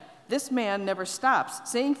this man never stops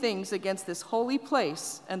saying things against this holy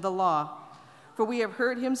place and the law. For we have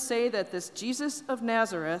heard him say that this Jesus of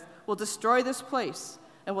Nazareth will destroy this place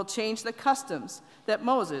and will change the customs that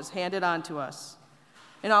Moses handed on to us."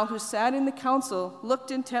 And all who sat in the council looked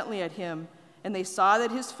intently at him, and they saw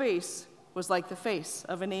that his face was like the face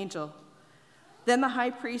of an angel. Then the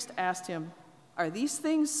high priest asked him, "Are these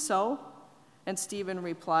things so?" And Stephen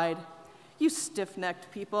replied, "You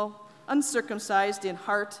stiff-necked people, uncircumcised in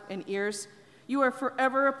heart and ears, you are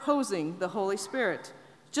forever opposing the Holy Spirit,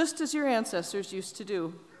 just as your ancestors used to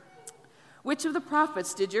do. Which of the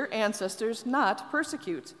prophets did your ancestors not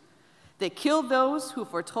persecute? They killed those who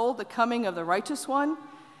foretold the coming of the righteous one,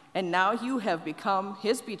 and now you have become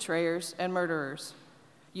his betrayers and murderers.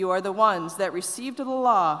 You are the ones that received the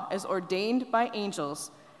law as ordained by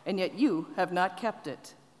angels, and yet you have not kept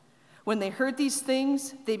it." When they heard these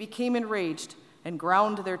things, they became enraged and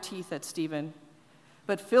ground their teeth at Stephen.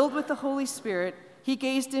 But filled with the Holy Spirit, he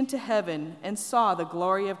gazed into heaven and saw the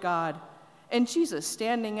glory of God, and Jesus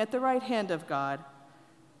standing at the right hand of God.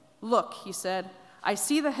 "Look," he said, "I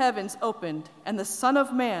see the heavens opened, and the Son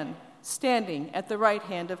of Man standing at the right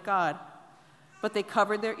hand of God." But they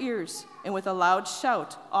covered their ears, and with a loud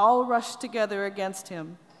shout, all rushed together against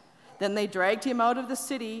him. Then they dragged him out of the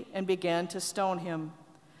city and began to stone him.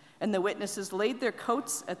 And the witnesses laid their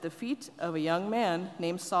coats at the feet of a young man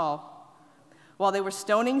named Saul. While they were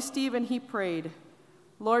stoning Stephen, he prayed,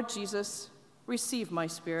 "Lord Jesus, receive my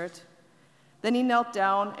spirit." Then he knelt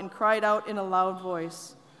down and cried out in a loud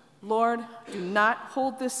voice, "Lord, do not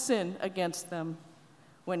hold this sin against them."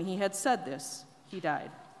 When he had said this, he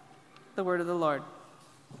died. The word of the Lord.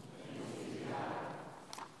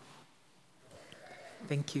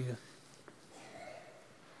 Thank you.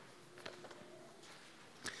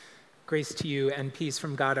 Grace to you and peace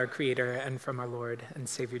from God our Creator and from our Lord and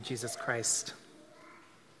Savior Jesus Christ.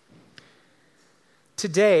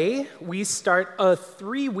 Today, we start a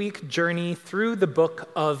 3-week journey through the book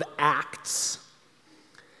of Acts.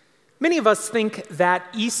 Many of us think that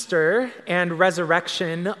Easter and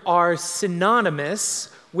resurrection are synonymous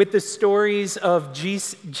with the stories of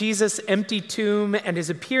Jesus' empty tomb and his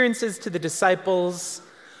appearances to the disciples.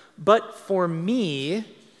 But for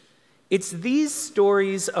me, it's these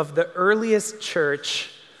stories of the earliest church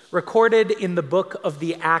recorded in the book of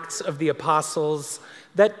the Acts of the Apostles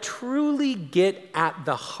that truly get at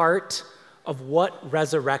the heart of what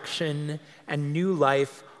resurrection and new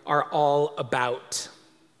life are all about.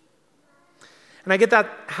 And I get that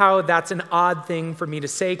how that's an odd thing for me to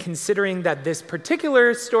say, considering that this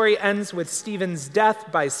particular story ends with Stephen's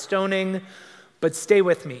death by stoning, but stay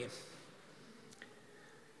with me.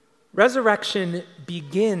 Resurrection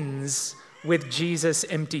begins with Jesus'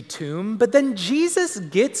 empty tomb, but then Jesus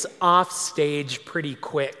gets off stage pretty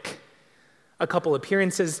quick. A couple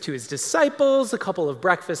appearances to his disciples, a couple of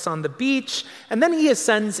breakfasts on the beach, and then he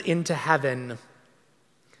ascends into heaven.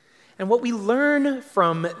 And what we learn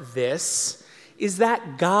from this is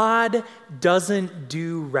that God doesn't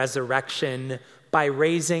do resurrection by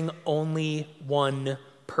raising only one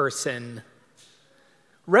person.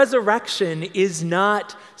 Resurrection is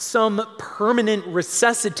not some permanent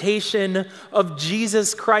resuscitation of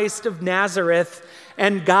Jesus Christ of Nazareth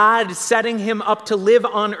and God setting him up to live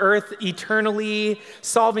on earth eternally,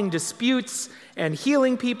 solving disputes and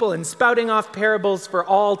healing people and spouting off parables for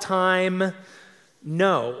all time.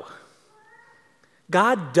 No.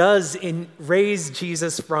 God does raise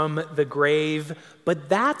Jesus from the grave, but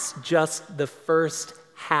that's just the first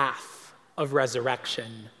half of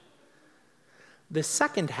resurrection. The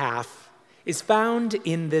second half is found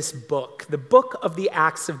in this book, the book of the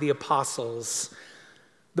Acts of the Apostles.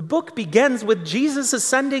 The book begins with Jesus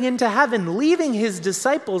ascending into heaven, leaving his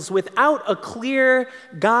disciples without a clear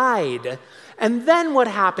guide. And then what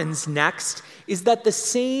happens next is that the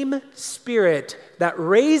same Spirit that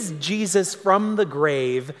raised Jesus from the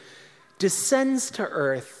grave descends to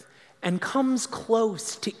earth and comes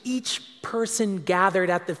close to each person gathered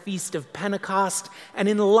at the Feast of Pentecost and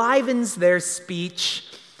enlivens their speech.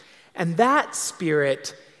 And that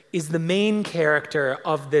Spirit is the main character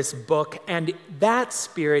of this book, and that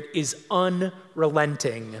Spirit is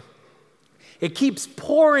unrelenting. It keeps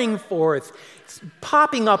pouring forth,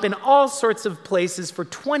 popping up in all sorts of places for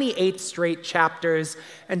 28 straight chapters,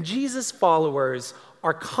 and Jesus' followers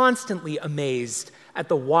are constantly amazed at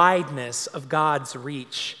the wideness of God's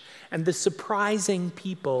reach and the surprising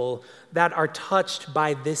people that are touched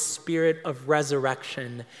by this spirit of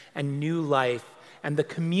resurrection and new life and the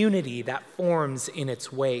community that forms in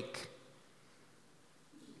its wake.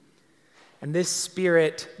 And this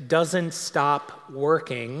Spirit doesn't stop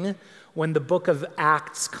working when the book of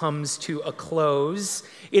Acts comes to a close.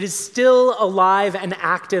 It is still alive and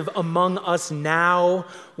active among us now.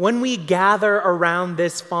 When we gather around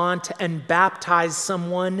this font and baptize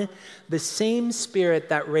someone, the same Spirit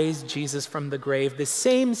that raised Jesus from the grave, the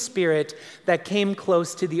same Spirit that came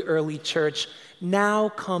close to the early church, now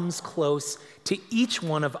comes close to each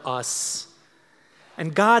one of us.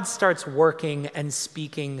 And God starts working and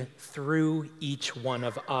speaking through each one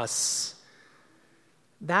of us.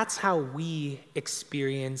 That's how we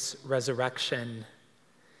experience resurrection.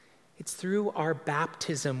 It's through our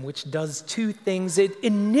baptism, which does two things. It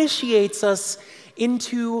initiates us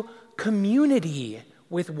into community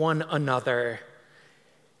with one another.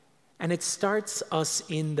 And it starts us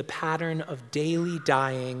in the pattern of daily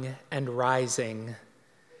dying and rising.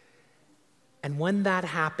 And when that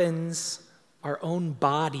happens, our own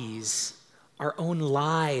bodies, our own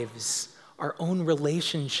lives, our own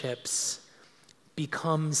relationships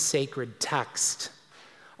become sacred text.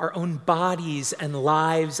 Our own bodies and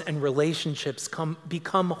lives and relationships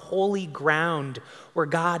become holy ground where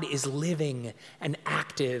God is living and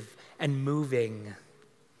active and moving.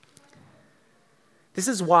 This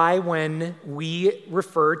is why when we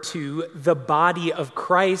refer to the body of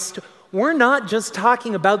Christ, we're not just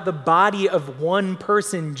talking about the body of one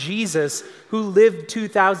person, Jesus, who lived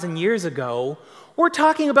 2,000 years ago. We're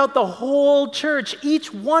talking about the whole church,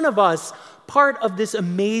 each one of us, part of this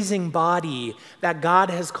amazing body that God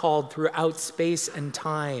has called throughout space and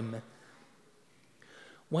time.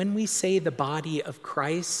 When we say the body of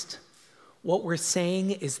Christ, what we're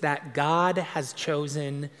saying is that God has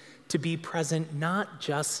chosen to be present not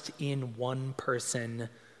just in one person,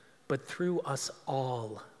 but through us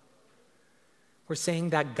all. We're saying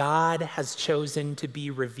that God has chosen to be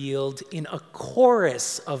revealed in a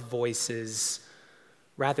chorus of voices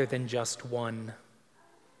rather than just one.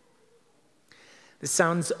 This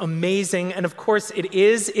sounds amazing, and of course it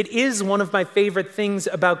is. It is one of my favorite things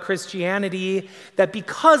about Christianity, that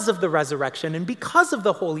because of the resurrection and because of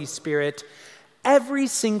the Holy Spirit, every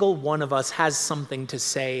single one of us has something to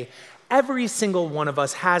say. Every single one of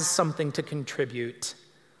us has something to contribute.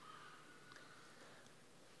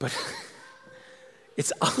 But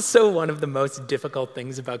it's also one of the most difficult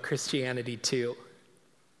things about Christianity, too.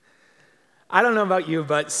 I don't know about you,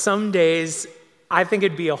 but some days I think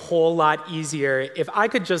it'd be a whole lot easier if I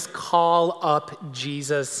could just call up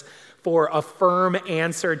Jesus for a firm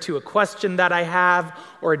answer to a question that I have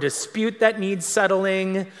or a dispute that needs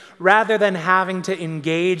settling, rather than having to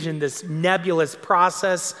engage in this nebulous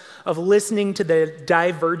process of listening to the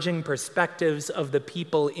diverging perspectives of the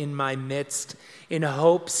people in my midst in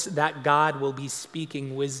hopes that God will be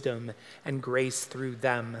speaking wisdom and grace through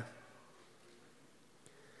them.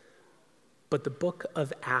 But the book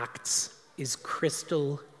of Acts is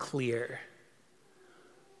crystal clear.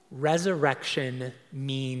 Resurrection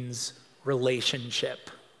means relationship.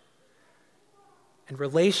 And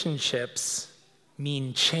relationships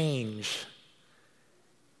mean change.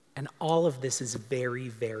 And all of this is very,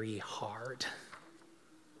 very hard.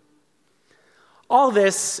 All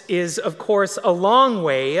this is, of course, a long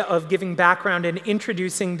way of giving background and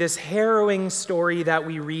introducing this harrowing story that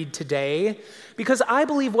we read today, because I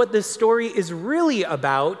believe what this story is really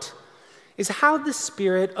about is how the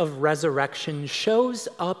Spirit of resurrection shows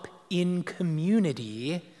up in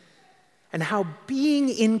community, and how being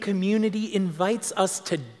in community invites us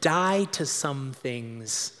to die to some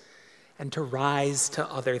things and to rise to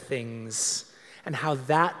other things, and how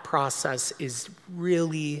that process is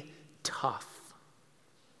really tough.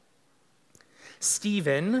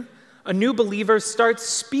 Stephen, a new believer, starts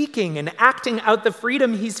speaking and acting out the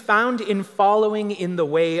freedom he's found in following in the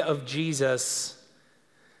way of Jesus.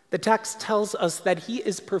 The text tells us that he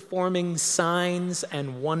is performing signs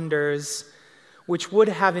and wonders, which would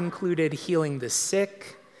have included healing the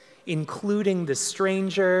sick, including the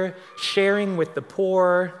stranger, sharing with the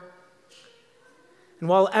poor. And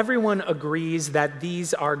while everyone agrees that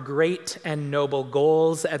these are great and noble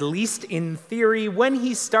goals, at least in theory, when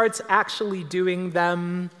he starts actually doing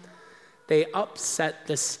them, they upset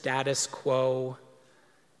the status quo,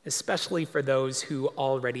 especially for those who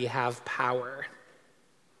already have power.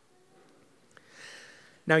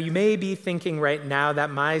 Now, you may be thinking right now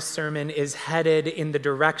that my sermon is headed in the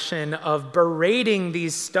direction of berating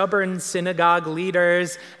these stubborn synagogue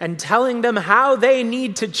leaders and telling them how they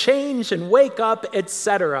need to change and wake up,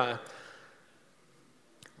 etc.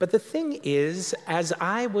 But the thing is, as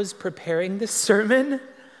I was preparing this sermon,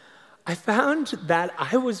 I found that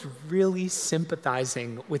I was really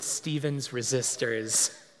sympathizing with Stephen's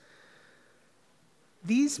resistors.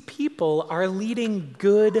 these people are leading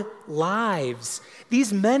good lives.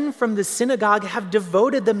 These men from the synagogue have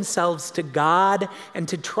devoted themselves to God and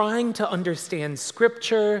to trying to understand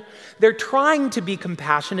Scripture. They're trying to be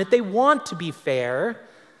compassionate. They want to be fair.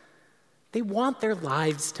 They want their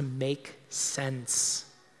lives to make sense.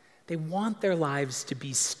 They want their lives to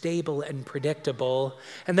be stable and predictable.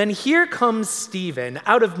 And then here comes Stephen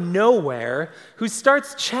out of nowhere, who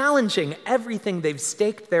starts challenging everything they've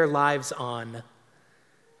staked their lives on.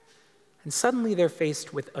 And suddenly they're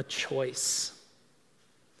faced with a choice.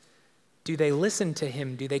 Do they listen to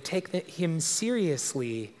him? Do they take him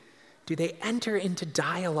seriously? Do they enter into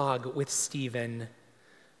dialogue with Stephen,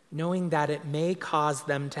 knowing that it may cause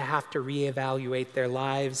them to have to reevaluate their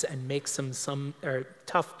lives and make some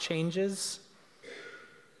tough changes?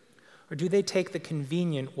 Or do they take the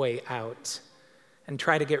convenient way out and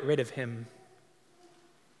try to get rid of him?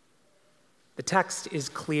 The text is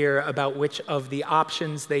clear about which of the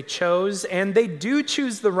options they chose, and they do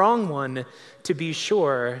choose the wrong one, to be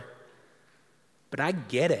sure. But I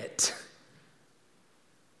get it,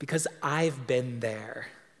 because I've been there.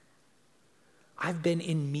 I've been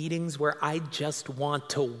in meetings where I just want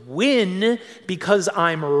to win because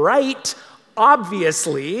I'm right,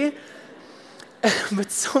 obviously. But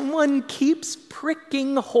someone keeps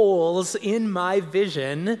pricking holes in my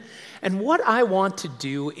vision, and what I want to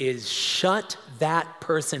do is shut that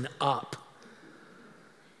person up.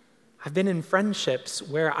 I've been in friendships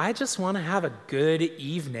where I just want to have a good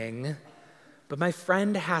evening, but my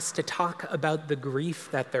friend has to talk about the grief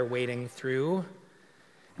that they're wading through.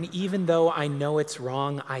 And even though I know it's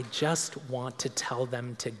wrong, I just want to tell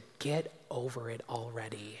them to get over it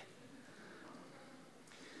already.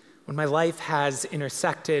 When my life has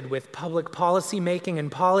intersected with public policy making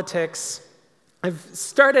and politics, I've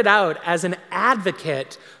started out as an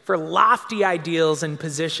advocate for lofty ideals and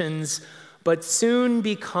positions, but soon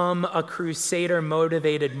become a crusader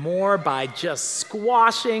motivated more by just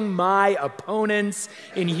squashing my opponents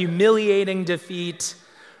in humiliating defeat,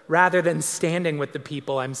 rather than standing with the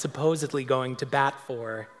people I'm supposedly going to bat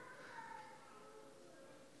for.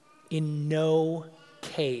 In no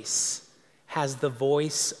case has the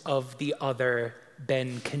voice of the other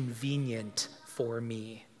been convenient for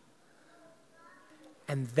me.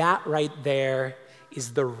 And that right there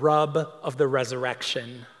is the rub of the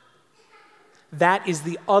resurrection. That is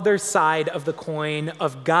the other side of the coin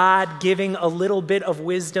of God giving a little bit of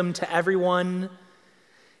wisdom to everyone.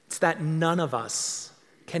 It's that none of us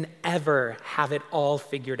can ever have it all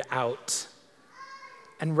figured out.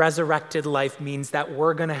 And resurrected life means that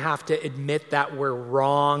we're going to have to admit that we're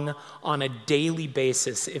wrong on a daily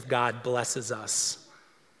basis if God blesses us.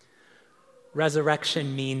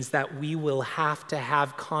 Resurrection means that we will have to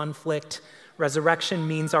have conflict. Resurrection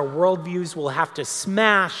means our worldviews will have to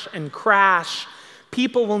smash and crash.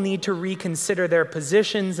 People will need to reconsider their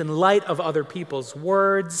positions in light of other people's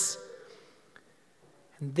words.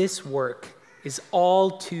 And this work is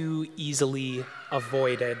all too easily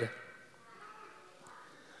avoided.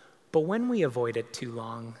 But when we avoid it too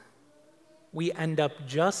long, we end up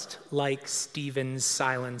just like Stephen's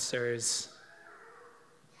silencers.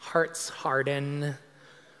 Hearts harden,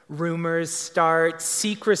 rumors start,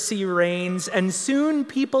 secrecy reigns, and soon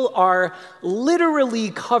people are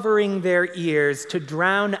literally covering their ears to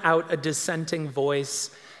drown out a dissenting voice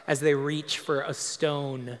as they reach for a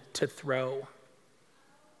stone to throw.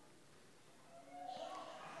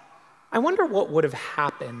 I wonder what would have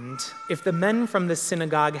happened if the men from the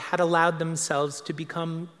synagogue had allowed themselves to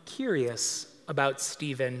become curious about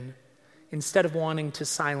Stephen instead of wanting to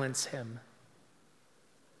silence him.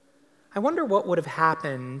 I wonder what would have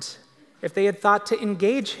happened if they had thought to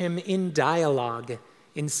engage him in dialogue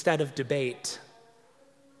instead of debate.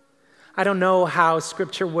 I don't know how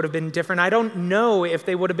Scripture would have been different. I don't know if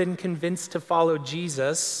they would have been convinced to follow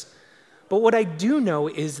Jesus. But what I do know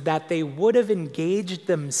is that they would have engaged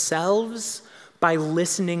themselves by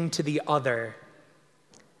listening to the other.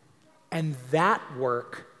 And that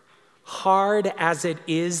work, hard as it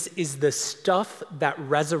is the stuff that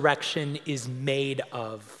resurrection is made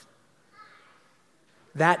of.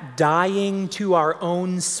 That dying to our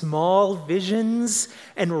own small visions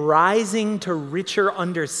and rising to richer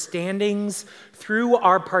understandings through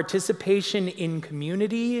our participation in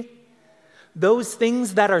community, those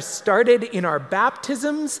things that are started in our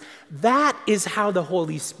baptisms, that is how the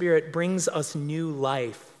Holy Spirit brings us new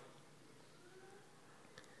life.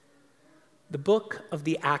 The book of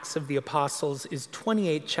the Acts of the Apostles is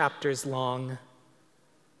 28 chapters long,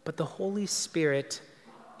 but the Holy Spirit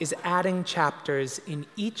is adding chapters in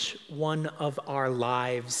each one of our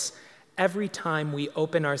lives every time we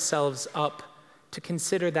open ourselves up to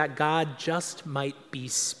consider that God just might be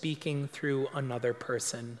speaking through another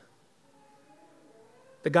person.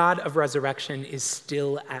 The God of resurrection is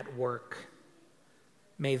still at work.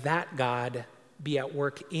 May that God be at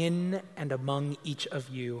work in and among each of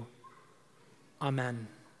you. Amen.